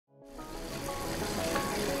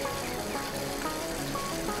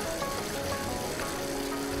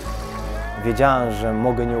wiedziałem, że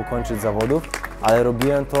mogę nie ukończyć zawodów, ale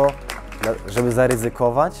robiłem to, żeby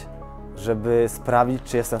zaryzykować, żeby sprawdzić,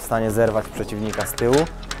 czy jestem w stanie zerwać przeciwnika z tyłu.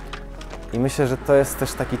 I myślę, że to jest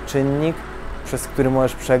też taki czynnik, przez który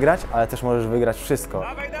możesz przegrać, ale też możesz wygrać wszystko.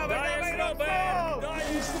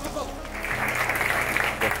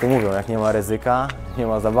 Jak to mówią, jak nie ma ryzyka, nie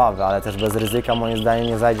ma zabawy, ale też bez ryzyka moim zdaniem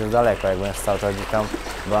nie zajdziesz daleko, jak będziesz cały czas gdzieś tam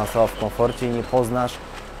balansował w komforcie i nie poznasz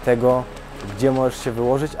tego, gdzie możesz się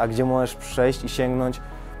wyłożyć, a gdzie możesz przejść i sięgnąć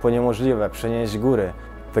po niemożliwe, przenieść góry.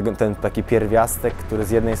 Ten taki pierwiastek, który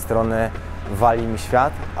z jednej strony wali mi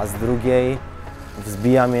świat, a z drugiej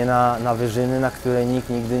wzbija mnie na wyżyny, na które nikt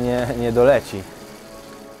nigdy nie doleci.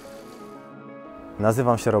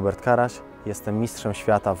 Nazywam się Karaś, jestem mistrzem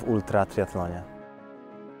świata w ultra triatlonie.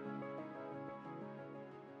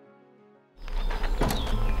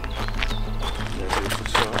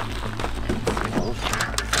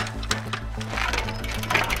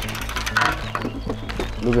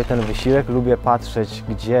 Lubię ten wysiłek, lubię patrzeć,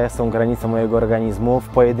 gdzie są granice mojego organizmu. W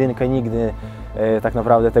pojedynkę nigdy tak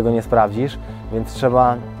naprawdę tego nie sprawdzisz, więc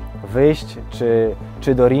trzeba wyjść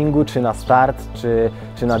czy do ringu, czy na start,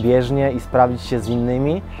 czy na bieżnię i sprawdzić się z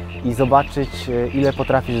innymi i zobaczyć, ile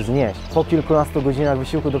potrafisz znieść. Po kilkunastu godzinach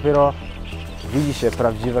wysiłku dopiero widzi się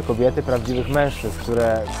prawdziwe kobiety, prawdziwych mężczyzn,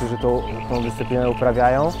 którzy tą dyscyplinę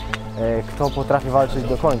uprawiają, kto potrafi walczyć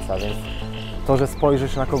do końca. Więc to, że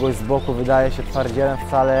spojrzysz na kogoś z boku, wydaje się twardzielem,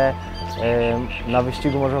 wcale na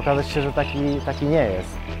wyścigu może okazać się, że taki nie jest.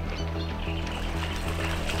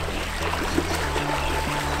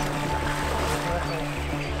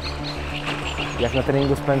 Jak na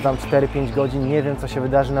treningu spędzam 4-5 godzin, nie wiem, co się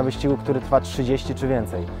wydarzy na wyścigu, który trwa 30 czy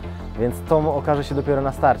więcej. Więc to okaże się dopiero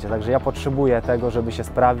na starcie. Także ja potrzebuję tego, żeby się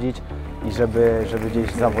sprawdzić i żeby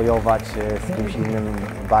gdzieś zawojować z kimś innym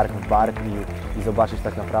bark w bark i zobaczyć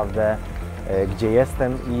tak naprawdę, gdzie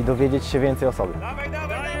jestem i dowiedzieć się więcej o sobie.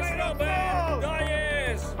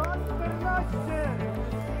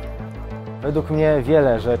 Według mnie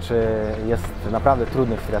wiele rzeczy jest naprawdę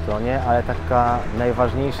trudnych w triatlonie, ale taka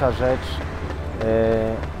najważniejsza rzecz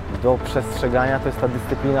do przestrzegania to jest ta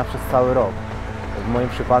dyscyplina przez cały rok. W moim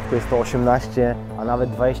przypadku jest to 18, a nawet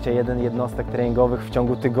 21 jednostek treningowych w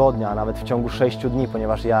ciągu tygodnia, a nawet w ciągu 6 dni,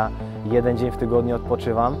 ponieważ ja jeden dzień w tygodniu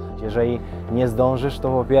odpoczywam. Jeżeli nie zdążysz, to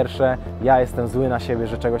po pierwsze ja jestem zły na siebie,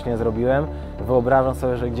 że czegoś nie zrobiłem. Wyobrażam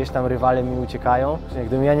sobie, że gdzieś tam rywale mi uciekają.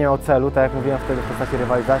 Gdybym ja nie miał celu, tak jak mówiłem wtedy w postaci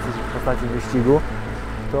rywalizacji czy w postaci wyścigu,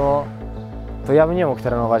 to ja bym nie mógł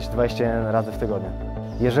trenować 21 razy w tygodniu.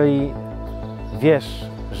 Jeżeli wiesz,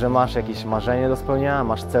 że masz jakieś marzenie do spełnienia,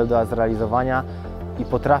 masz cel do zrealizowania i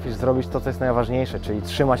potrafisz zrobić to, co jest najważniejsze, czyli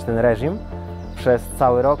trzymać ten reżim przez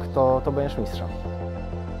cały rok, to będziesz mistrzem.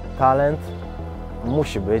 Talent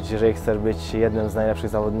musi być, jeżeli chcesz być jednym z najlepszych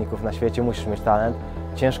zawodników na świecie, musisz mieć talent.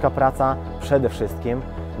 Ciężka praca przede wszystkim,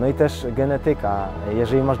 no i też genetyka.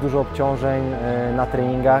 Jeżeli masz dużo obciążeń na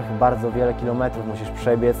treningach, bardzo wiele kilometrów musisz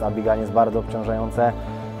przebiec, a bieganie jest bardzo obciążające,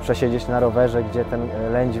 przesiedzieć na rowerze, gdzie ten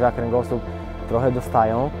lędźwia, kręgosłup trochę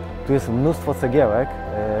dostają. Tu jest mnóstwo cegiełek,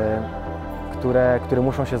 które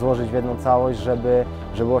muszą się złożyć w jedną całość, żeby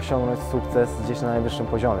osiągnąć sukces gdzieś na najwyższym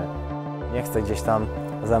poziomie. Nie chcę gdzieś tam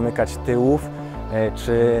zamykać tyłów,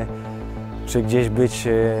 czy gdzieś być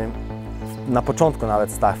na początku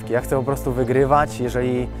nawet stawki. Ja chcę po prostu wygrywać,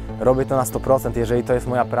 jeżeli robię to na 100%, jeżeli to jest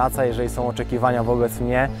moja praca, jeżeli są oczekiwania wobec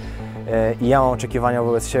mnie i ja mam oczekiwania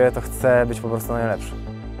wobec siebie, to chcę być po prostu najlepszy.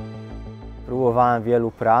 Próbowałem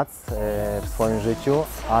wielu prac w swoim życiu,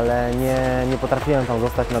 ale nie potrafiłem tam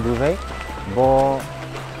zostać na dłużej, bo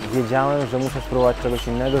wiedziałem, że muszę spróbować czegoś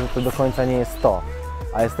innego, że to do końca nie jest to.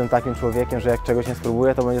 A jestem takim człowiekiem, że jak czegoś nie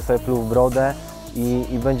spróbuję, to będzie sobie pluł w brodę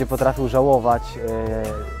i będzie potrafił żałować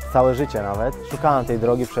całe życie nawet. Szukałem tej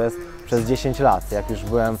drogi przez 10 lat. Jak już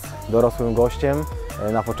byłem dorosłym gościem,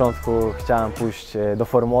 na początku chciałem pójść do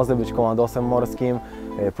Formozy, być komandosem morskim,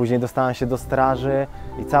 później dostałem się do straży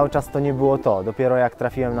i cały czas to nie było to. Dopiero jak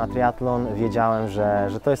trafiłem na triatlon, wiedziałem,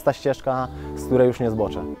 że to jest ta ścieżka, z której już nie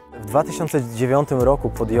zboczę. W 2009 roku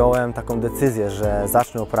podjąłem taką decyzję, że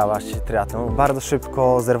zacznę uprawiać triatlon. Bardzo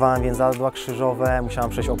szybko zerwałem więzadła krzyżowe, musiałem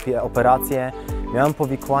przejść operację, miałem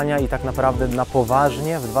powikłania i tak naprawdę na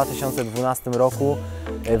poważnie w 2012 roku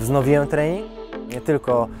wznowiłem trening. Nie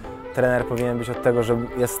tylko trener powinien być od tego, że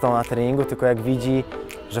jest z tobą na treningu, tylko jak widzi,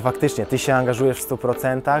 że faktycznie ty się angażujesz w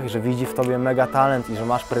 100%, że widzi w tobie mega talent i że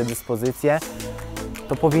masz predyspozycję,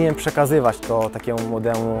 to powinien przekazywać to takiemu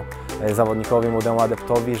młodemu zawodnikowi, młodemu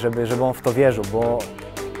adeptowi, żeby on w to wierzył, bo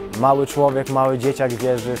mały człowiek, mały dzieciak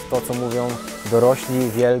wierzy w to, co mówią dorośli,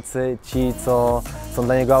 wielcy, ci, co są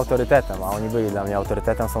dla niego autorytetem, a oni byli dla mnie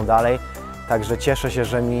autorytetem, są dalej. Także cieszę się,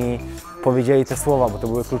 że mi powiedzieli te słowa, bo to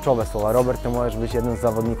były kluczowe słowa. Robert, ty możesz być jednym z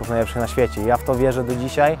zawodników najlepszych na świecie. Ja w to wierzę do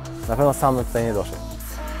dzisiaj, na pewno sam bym tutaj nie doszedł.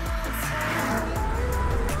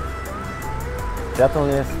 Triatlon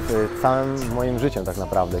jest całym moim życiem tak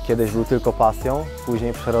naprawdę. Kiedyś był tylko pasją,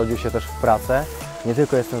 później przerodził się też w pracę. Nie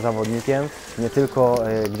tylko jestem zawodnikiem, nie tylko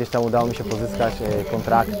gdzieś tam udało mi się pozyskać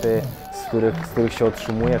kontrakty, z których się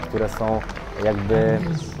otrzymuje, które są jakby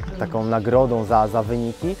taką nagrodą za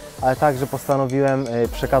wyniki, ale także postanowiłem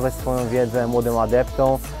przekazać swoją wiedzę młodym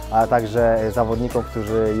adeptom, ale także zawodnikom,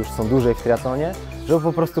 którzy już są dłużej w triatlonie, żeby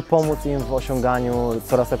po prostu pomóc im w osiąganiu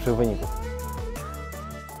coraz lepszych wyników.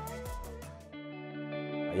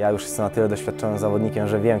 Ja już jestem na tyle doświadczonym zawodnikiem,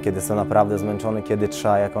 że wiem, kiedy jestem naprawdę zmęczony, kiedy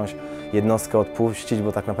trzeba jakąś jednostkę odpuścić,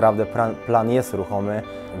 bo tak naprawdę plan jest ruchomy.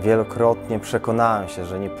 Wielokrotnie przekonałem się,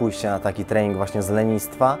 że nie pójście na taki trening właśnie z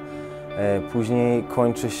lenistwa później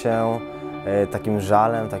kończy się takim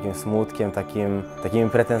żalem, takim smutkiem, takimi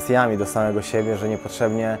pretensjami do samego siebie, że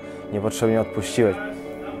niepotrzebnie odpuściłeś.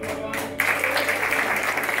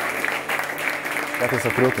 Tak jest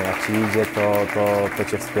okrutne, jak ci idzie, to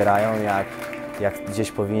cię wspierają, jak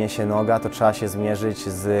gdzieś powinie się noga, to trzeba się zmierzyć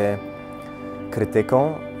z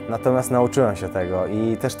krytyką. Natomiast nauczyłem się tego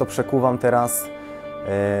i też to przekuwam teraz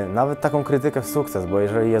nawet taką krytykę w sukces, bo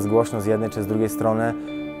jeżeli jest głośno z jednej czy z drugiej strony,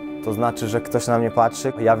 to znaczy, że ktoś na mnie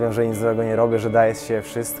patrzy. Ja wiem, że nic złego nie robię, że daję z siebie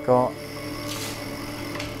wszystko.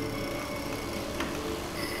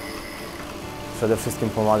 Przede wszystkim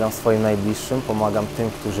pomagam swoim najbliższym, pomagam tym,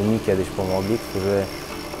 którzy mi kiedyś pomogli,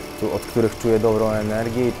 od których czuję dobrą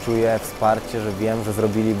energię i czuję wsparcie, że wiem, że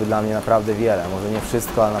zrobiliby dla mnie naprawdę wiele. Może nie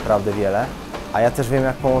wszystko, ale naprawdę wiele. A ja też wiem,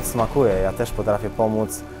 jak pomoc smakuje. Ja też potrafię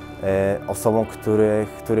pomóc osobom,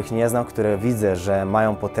 których nie znam, które widzę, że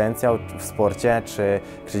mają potencjał w sporcie,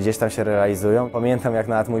 czy gdzieś tam się realizują. Pamiętam, jak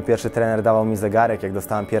nawet mój pierwszy trener dawał mi zegarek, jak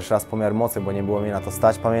dostałem pierwszy raz pomiar mocy, bo nie było mi na to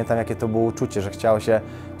stać. Pamiętam, jakie to było uczucie, że chciało się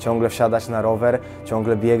ciągle wsiadać na rower,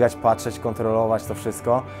 ciągle biegać, patrzeć, kontrolować to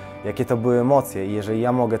wszystko. Jakie to były emocje i jeżeli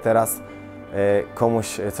ja mogę teraz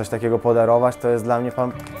komuś coś takiego podarować, to jest dla mnie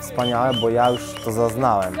wspaniałe, bo ja już to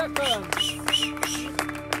zaznałem.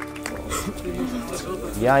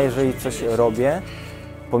 Ja jeżeli coś robię,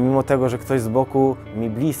 pomimo tego, że ktoś z boku mi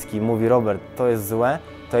bliski mówi: Robert, to jest złe,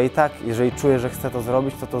 to i tak, jeżeli czuję, że chcę to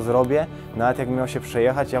zrobić, to zrobię. Nawet jak miał się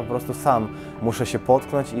przejechać, ja po prostu sam muszę się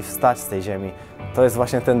potknąć i wstać z tej ziemi. To jest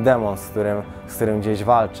właśnie ten demon, z którym gdzieś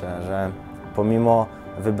walczę, że pomimo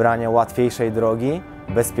wybrania łatwiejszej drogi,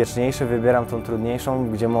 bezpieczniejszej, wybieram tą trudniejszą,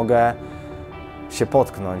 gdzie mogę się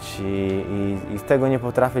potknąć i tego nie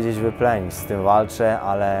potrafię gdzieś wyplenić. Z tym walczę,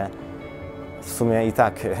 ale w sumie i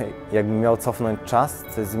tak, jakbym miał cofnąć czas,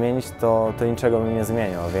 coś zmienić, to niczego bym nie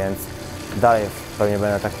zmienił, więc dalej pewnie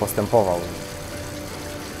będę tak postępował.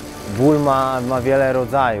 Ból ma wiele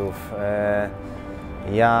rodzajów.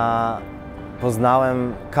 Ja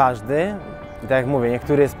poznałem każdy i tak jak mówię,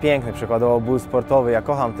 niektóry jest piękny, przykładowo ból sportowy, ja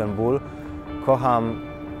kocham ten ból. Kocham,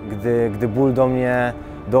 gdy ból do mnie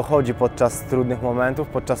dochodzi podczas trudnych momentów,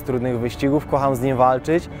 podczas trudnych wyścigów, kocham z nim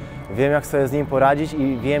walczyć, wiem, jak sobie z nim poradzić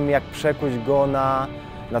i wiem, jak przekuć go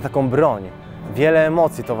na taką broń. Wiele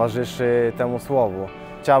emocji towarzyszy temu słowu.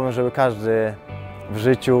 Chciałbym, żeby każdy w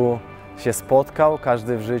życiu się spotkał,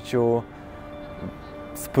 każdy w życiu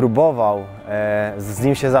spróbował z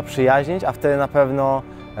nim się zaprzyjaźnić, a wtedy na pewno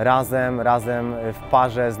razem w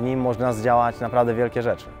parze z nim można zdziałać naprawdę wielkie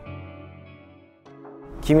rzeczy.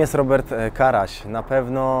 Kim jest Robert Karaś? Na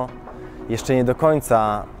pewno jeszcze nie do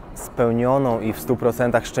końca spełnioną i w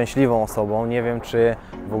 100% szczęśliwą osobą. Nie wiem, czy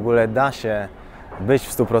w ogóle da się być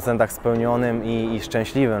w 100% spełnionym i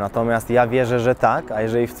szczęśliwym. Natomiast ja wierzę, że tak, a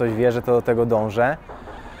jeżeli w coś wierzę, to do tego dążę.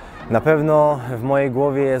 Na pewno w mojej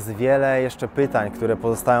głowie jest wiele jeszcze pytań, które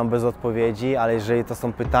pozostają bez odpowiedzi, ale jeżeli to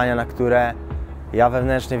są pytania, na które ja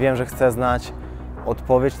wewnętrznie wiem, że chcę znać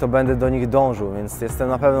odpowiedź, to będę do nich dążył, więc jestem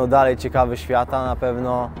na pewno dalej ciekawy świata, na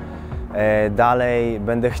pewno dalej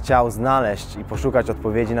będę chciał znaleźć i poszukać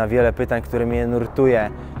odpowiedzi na wiele pytań, które mnie nurtuje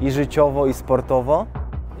i życiowo, i sportowo.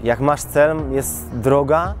 Jak masz cel, jest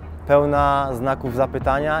droga pełna znaków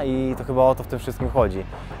zapytania i to chyba o to w tym wszystkim chodzi,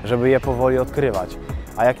 żeby je powoli odkrywać.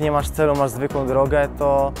 A jak nie masz celu, masz zwykłą drogę,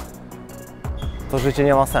 to życie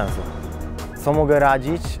nie ma sensu. Co mogę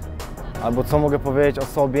radzić? Albo co mogę powiedzieć o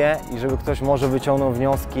sobie i żeby ktoś może wyciągnął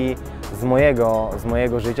wnioski z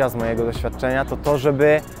mojego życia, z mojego doświadczenia, to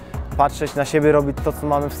żeby patrzeć na siebie, robić to, co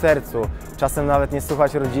mamy w sercu. Czasem nawet nie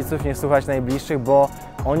słuchać rodziców, nie słuchać najbliższych, bo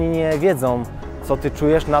oni nie wiedzą, co ty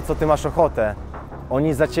czujesz, na co ty masz ochotę.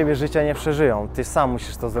 Oni za ciebie życia nie przeżyją, ty sam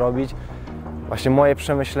musisz to zrobić. Właśnie moje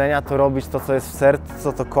przemyślenia to robić to, co jest w sercu,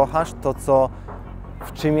 to, co kochasz, to, co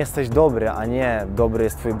w czym jesteś dobry, a nie dobry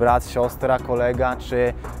jest twój brat, siostra, kolega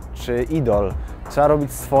czy idol. Trzeba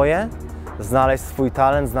robić swoje, znaleźć swój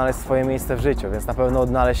talent, znaleźć swoje miejsce w życiu, więc na pewno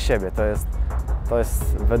odnaleźć siebie. To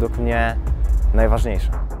jest według mnie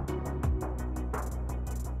najważniejsze.